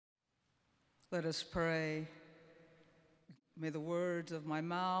Let us pray. May the words of my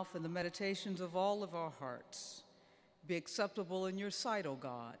mouth and the meditations of all of our hearts be acceptable in your sight, O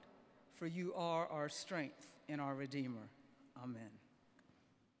God, for you are our strength and our Redeemer. Amen.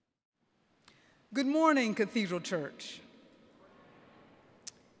 Good morning, Cathedral Church.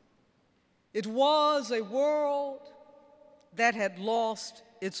 It was a world that had lost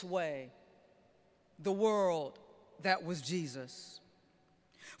its way, the world that was Jesus.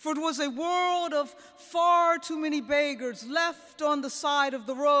 For it was a world of far too many beggars left on the side of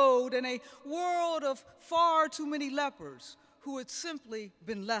the road, and a world of far too many lepers who had simply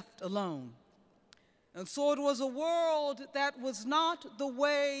been left alone. And so it was a world that was not the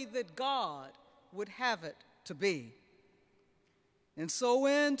way that God would have it to be. And so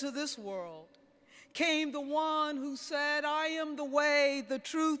into this world came the one who said, "I am the way, the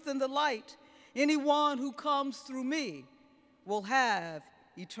truth, and the light. Anyone who comes through me will have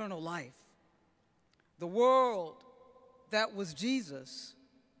eternal life." The world that was Jesus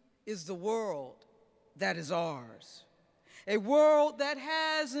is the world that is ours. A world that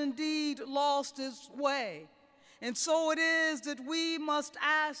has indeed lost its way. And so it is that we must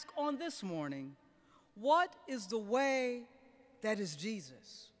ask on this morning, what is the way that is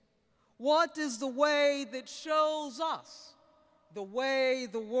Jesus? What is the way that shows us the way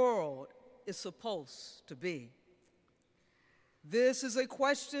the world is supposed to be? This is a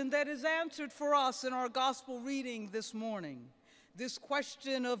question that is answered for us in our gospel reading this morning, this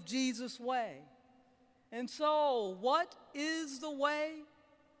question of Jesus' way. And so, what is the way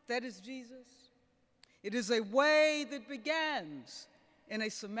that is Jesus? It is a way that begins in a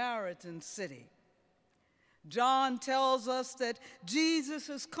Samaritan city. John tells us that Jesus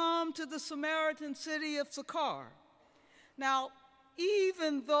has come to the Samaritan city of Sychar. Now,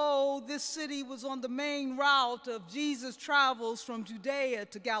 even though this city was on the main route of Jesus' travels from Judea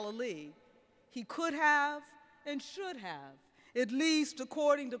to Galilee, he could have and should have, at least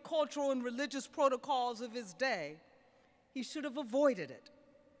according to cultural and religious protocols of his day, he should have avoided it.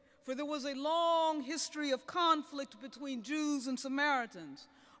 For there was a long history of conflict between Jews and Samaritans.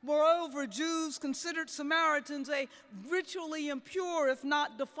 Moreover, Jews considered Samaritans a ritually impure, if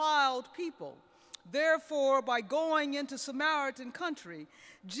not defiled, people. Therefore, by going into Samaritan country,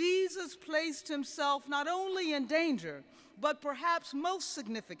 Jesus placed himself not only in danger, but perhaps most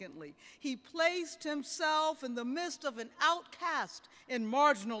significantly, he placed himself in the midst of an outcast and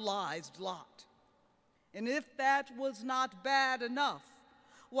marginalized lot. And if that was not bad enough,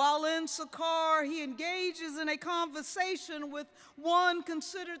 while in Sychar, he engages in a conversation with one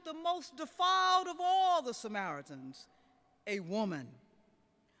considered the most defiled of all the Samaritans, a woman.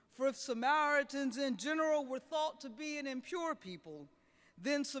 For if Samaritans in general were thought to be an impure people,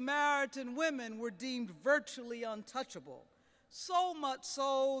 then Samaritan women were deemed virtually untouchable. So much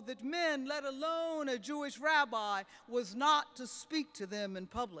so that men, let alone a Jewish rabbi, was not to speak to them in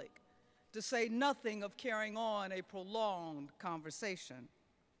public, to say nothing of carrying on a prolonged conversation.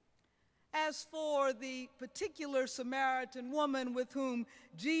 As for the particular Samaritan woman with whom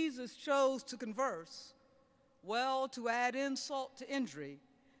Jesus chose to converse, well, to add insult to injury,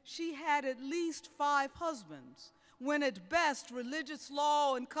 she had at least 5 husbands, when at best religious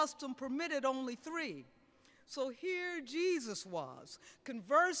law and custom permitted only 3. So here Jesus was,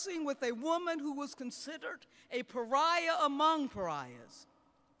 conversing with a woman who was considered a pariah among pariahs.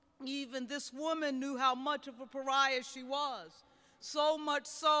 Even this woman knew how much of a pariah she was. So much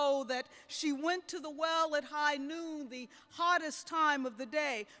so that she went to the well at high noon, the hottest time of the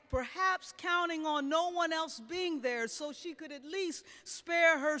day, perhaps counting on no one else being there so she could at least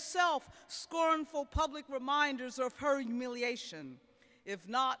spare herself scornful public reminders of her humiliation, if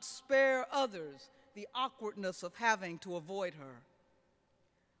not spare others the awkwardness of having to avoid her.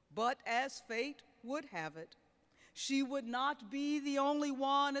 But as fate would have it, she would not be the only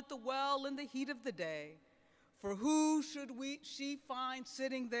one at the well in the heat of the day. For who should she find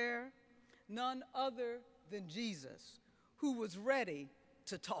sitting there? None other than Jesus, who was ready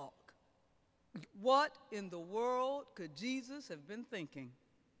to talk. What in the world could Jesus have been thinking?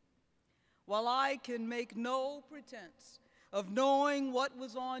 While I can make no pretense of knowing what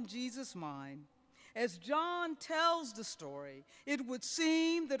was on Jesus' mind, as John tells the story, it would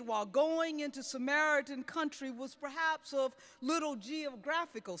seem that while going into Samaritan country was perhaps of little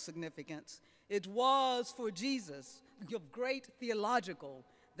geographical significance, it was for Jesus of great theological,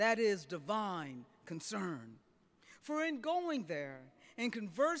 that is, divine concern. For in going there and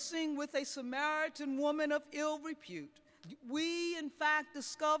conversing with a Samaritan woman of ill repute, we in fact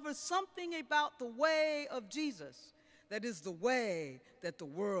discover something about the way of Jesus that is the way that the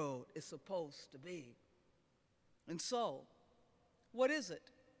world is supposed to be. And so, what is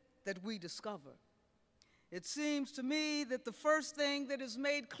it that we discover. It seems to me that the first thing that is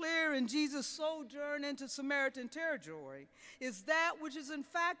made clear in Jesus' sojourn into Samaritan territory is that which is in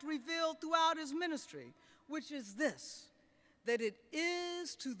fact revealed throughout his ministry, which is this, that it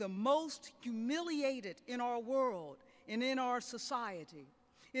is to the most humiliated in our world and in our society.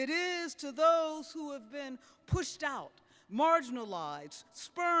 It is to those who have been pushed out, marginalized,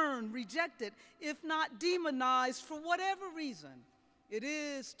 spurned, rejected, if not demonized for whatever reason. It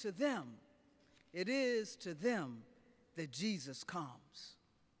is to them that Jesus comes.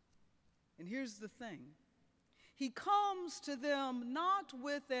 And here's the thing. He comes to them not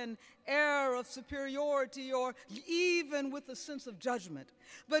with an air of superiority or even with a sense of judgment,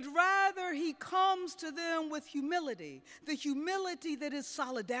 but rather he comes to them with humility, the humility that is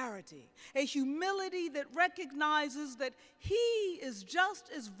solidarity, a humility that recognizes that he is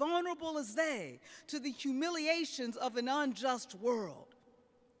just as vulnerable as they to the humiliations of an unjust world.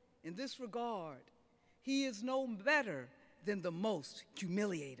 In this regard, he is no better than the most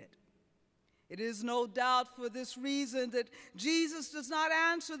humiliated. It is no doubt for this reason that Jesus does not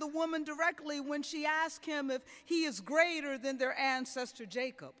answer the woman directly when she asks him if he is greater than their ancestor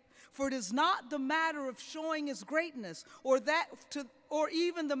Jacob. For it is not the matter of showing his greatness or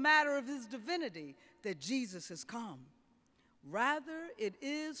even the matter of his divinity that Jesus has come. Rather, it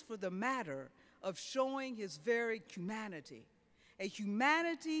is for the matter of showing his very humanity, a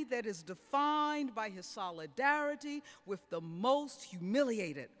humanity that is defined by his solidarity with the most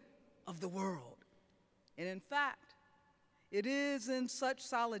humiliated of the world. And in fact, it is in such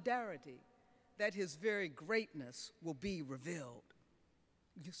solidarity that his very greatness will be revealed.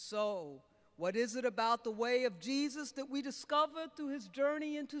 So, what is it about the way of Jesus that we discover through his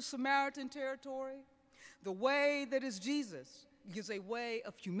journey into Samaritan territory? The way that is Jesus is a way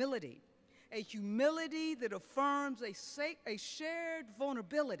of humility, a humility that affirms a shared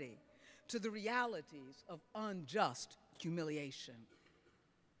vulnerability to the realities of unjust humiliation.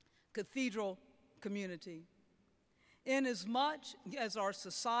 Cathedral community, inasmuch as our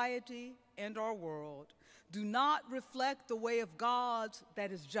society and our world do not reflect the way of God's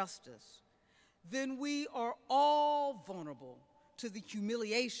that is justice, then we are all vulnerable to the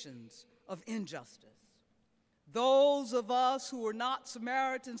humiliations of injustice. Those of us who are not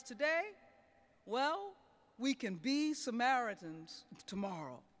Samaritans today, well, we can be Samaritans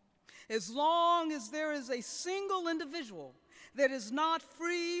tomorrow. As long as there is a single individual that is not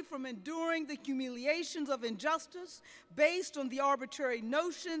free from enduring the humiliations of injustice based on the arbitrary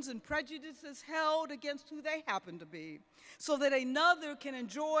notions and prejudices held against who they happen to be, so that another can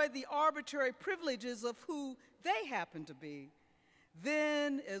enjoy the arbitrary privileges of who they happen to be,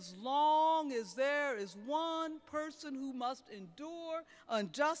 then as long as there is one person who must endure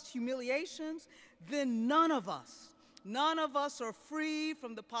unjust humiliations, then none of us are free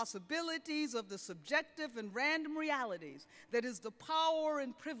from the possibilities of the subjective and random realities that is the power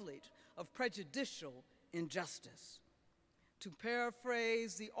and privilege of prejudicial injustice. To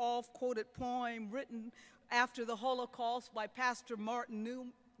paraphrase the oft-quoted poem written after the Holocaust by Pastor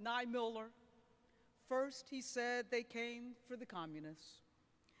Martin Niemöller, first he said they came for the communists,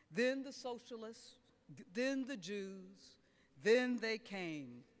 then the socialists, then the Jews, then they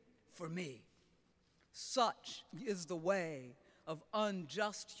came for me. Such is the way of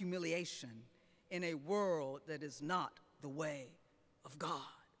unjust humiliation in a world that is not the way of God.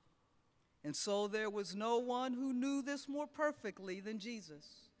 And so there was no one who knew this more perfectly than Jesus.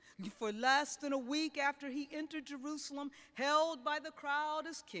 For less than a week after he entered Jerusalem, held by the crowd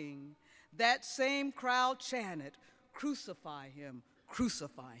as king, that same crowd chanted, "Crucify him,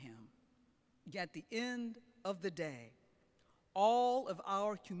 crucify him." At the end of the day, all of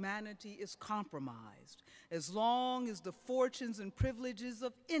our humanity is compromised as long as the fortunes and privileges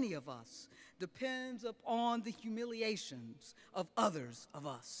of any of us depends upon the humiliations of others of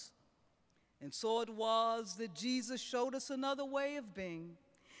us. And so it was that Jesus showed us another way of being,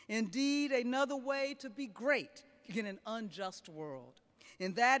 indeed another way to be great in an unjust world,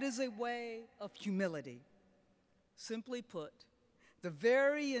 and that is a way of humility. Simply put, the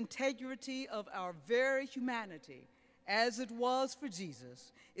very integrity of our very humanity, as it was for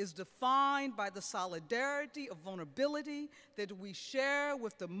Jesus, is defined by the solidarity of vulnerability that we share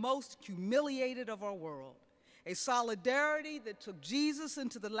with the most humiliated of our world, a solidarity that took Jesus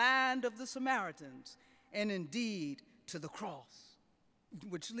into the land of the Samaritans and indeed to the cross,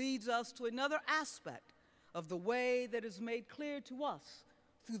 which leads us to another aspect of the way that is made clear to us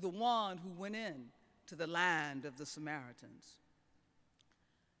through the one who went in to the land of the Samaritans.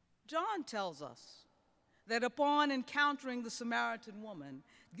 John tells us that upon encountering the Samaritan woman,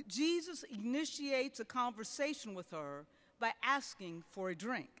 Jesus initiates a conversation with her by asking for a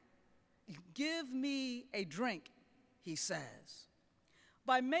drink. "Give me a drink," he says.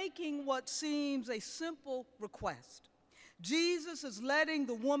 By making what seems a simple request, Jesus is letting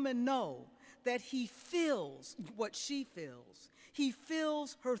the woman know that he feels what she feels. He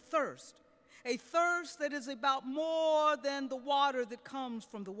feels her thirst, a thirst that is about more than the water that comes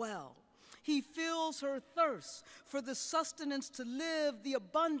from the well. He feels her thirst for the sustenance to live the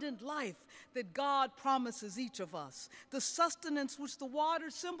abundant life that God promises each of us, the sustenance which the water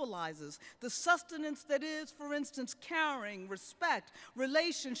symbolizes, the sustenance that is, for instance, caring, respect,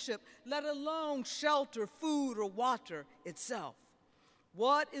 relationship, let alone shelter, food, or water itself.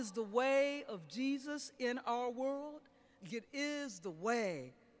 What is the way of Jesus in our world? It is the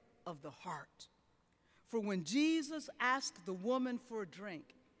way of the heart. For when Jesus asked the woman for a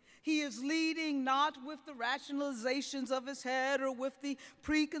drink, he is leading not with the rationalizations of his head or with the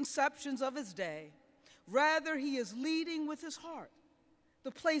preconceptions of his day. Rather, he is leading with his heart,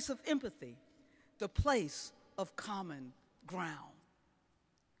 the place of empathy, the place of common ground.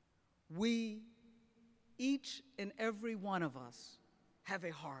 We, each and every one of us, have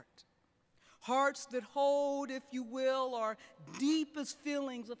a heart. Hearts that hold, if you will, our deepest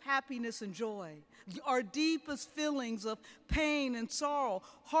feelings of happiness and joy, our deepest feelings of pain and sorrow,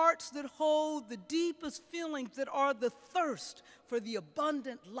 hearts that hold the deepest feelings that are the thirst for the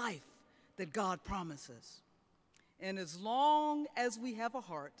abundant life that God promises. And as long as we have a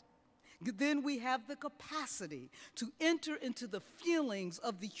heart, then we have the capacity to enter into the feelings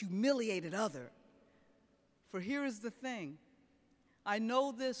of the humiliated other. For here is the thing, I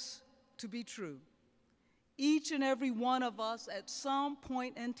know this to be true. Each and every one of us at some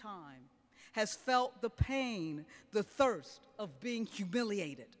point in time has felt the pain, the thirst of being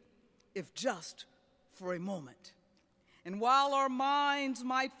humiliated, if just for a moment. And while our minds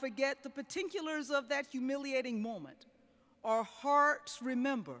might forget the particulars of that humiliating moment, our hearts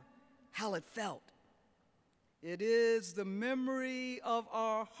remember how it felt. It is the memory of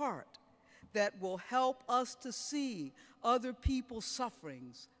our heart that will help us to see other people's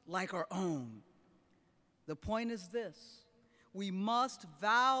sufferings like our own. The point is this: we must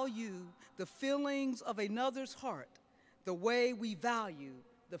value the feelings of another's heart the way we value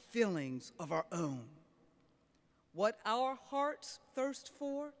the feelings of our own. What our hearts thirst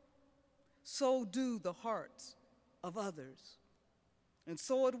for, so do the hearts of others. And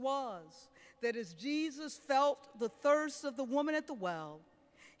so it was that as Jesus felt the thirst of the woman at the well,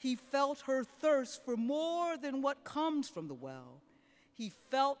 he felt her thirst for more than what comes from the well. He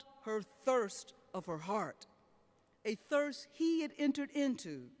felt her thirst of her heart, a thirst he had entered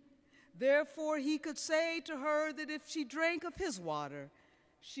into. Therefore, he could say to her that if she drank of his water,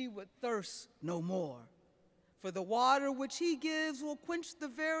 she would thirst no more. For the water which he gives will quench the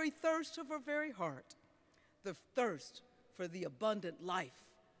very thirst of her very heart, the thirst for the abundant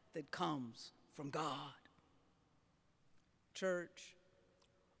life that comes from God. Church,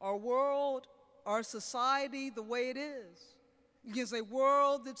 our world, our society, the way it is a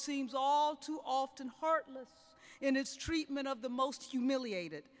world that seems all too often heartless in its treatment of the most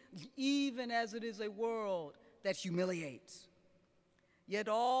humiliated, even as it is a world that humiliates. Yet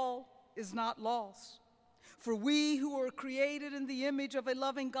all is not lost. For we who are created in the image of a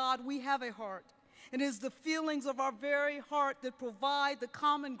loving God, we have a heart. It is the feelings of our very heart that provide the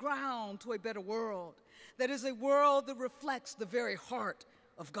common ground to a better world. That is a world that reflects the very heart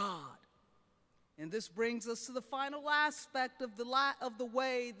of God. And this brings us to the final aspect of the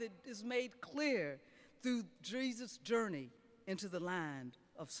way that is made clear through Jesus' journey into the land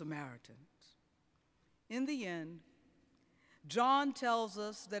of Samaritans. In the end, John tells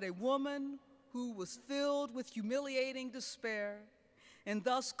us that a woman who was filled with humiliating despair and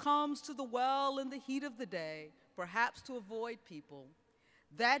thus comes to the well in the heat of the day, perhaps to avoid people,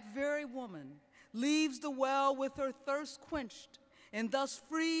 that very woman leaves the well with her thirst quenched and thus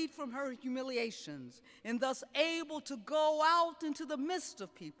freed from her humiliations, and thus able to go out into the midst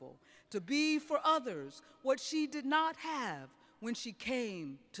of people to be for others what she did not have when she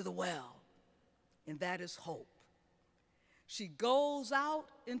came to the well, and that is hope. She goes out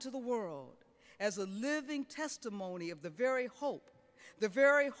into the world as a living testimony of the very hope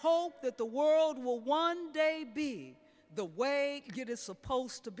that the world will one day be the way it is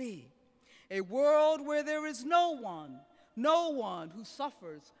supposed to be, a world where there is no one who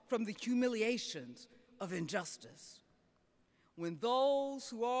suffers from the humiliations of injustice. When those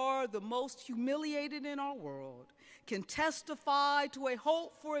who are the most humiliated in our world can testify to a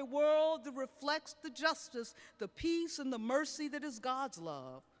hope for a world that reflects the justice, the peace, and the mercy that is God's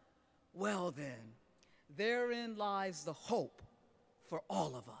love, well then, therein lies the hope for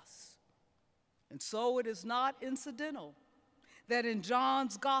all of us. And so it is not incidental that in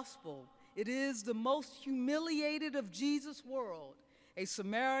John's gospel, it is the most humiliated of Jesus' world, a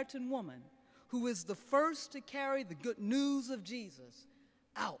Samaritan woman, who is the first to carry the good news of Jesus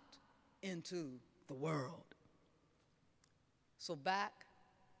out into the world. So back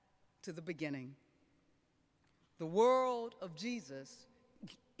to the beginning. The world of Jesus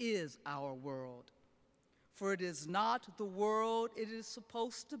is our world, for it is not the world it is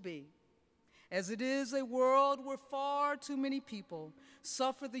supposed to be, as it is a world where far too many people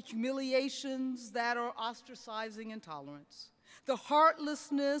suffer the humiliations that are ostracizing intolerance, the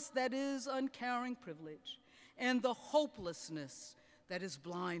heartlessness that is uncaring privilege, and the hopelessness that is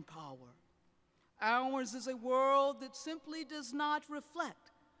blind power. Ours is a world that simply does not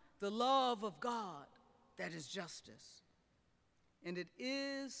reflect the love of God that is justice. And it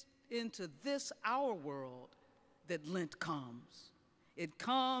is into this our world that Lent comes. It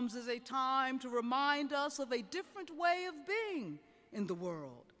comes as a time to remind us of a different way of being in the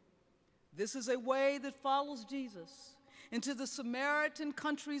world. This is a way that follows Jesus into the Samaritan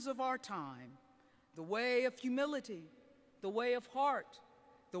countries of our time, the way of humility, the way of heart,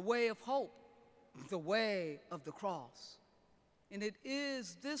 the way of hope, the way of the cross. And it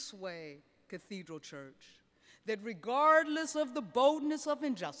is this way, Cathedral Church, that regardless of the boldness of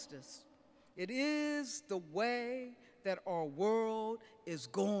injustice, it is the way that our world is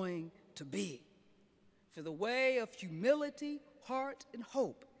going to be. For the way of humility, heart, and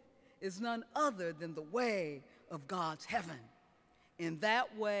hope is none other than the way of God's heaven. And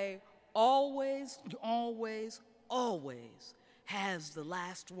that way always, always, always has the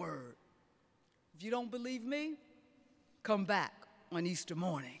last word. If you don't believe me, come back on Easter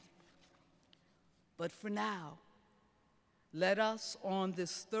morning. But for now, let us on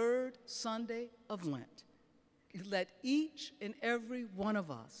this third Sunday of Lent, let each and every one of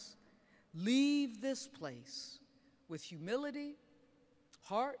us leave this place with humility,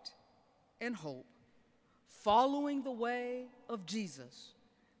 heart, and hope, following the way of Jesus,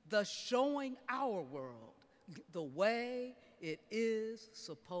 thus showing our world the way it is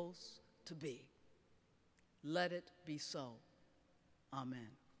supposed to be. Let it be so.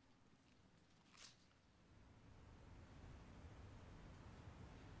 Amen.